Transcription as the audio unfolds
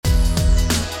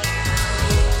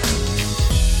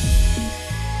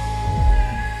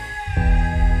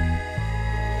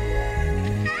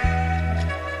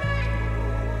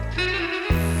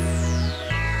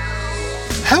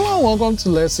and welcome to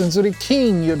Lessons with the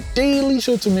King, your daily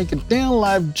show to make your damn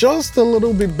life just a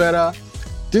little bit better.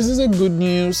 This is a good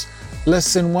news.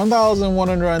 Lesson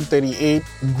 1138,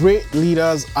 great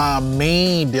leaders are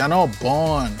made. They are not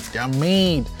born, they are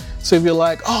made. So if you're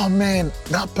like, oh man,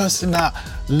 that person that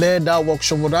led that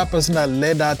workshop or that person that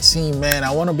led that team, man,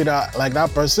 I want to be like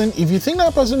that person. If you think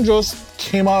that person just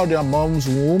came out of their mom's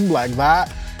womb like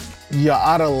that, you're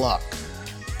out of luck.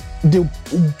 They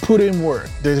put in work,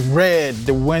 they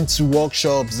went to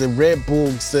workshops, they read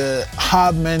books, they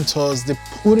had mentors, they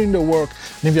put in the work.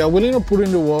 And if you're willing to put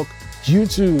in the work, you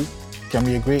too can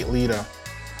be a great leader.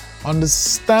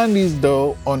 Understand this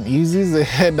though, uneasy is the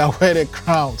head that wear the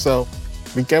crown. So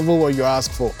be careful what you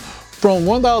ask for. From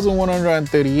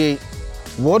 1138,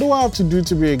 what do I have to do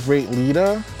to be a great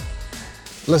leader?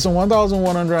 Lesson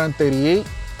 1138,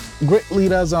 great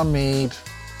leaders are made.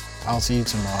 I'll see you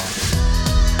tomorrow.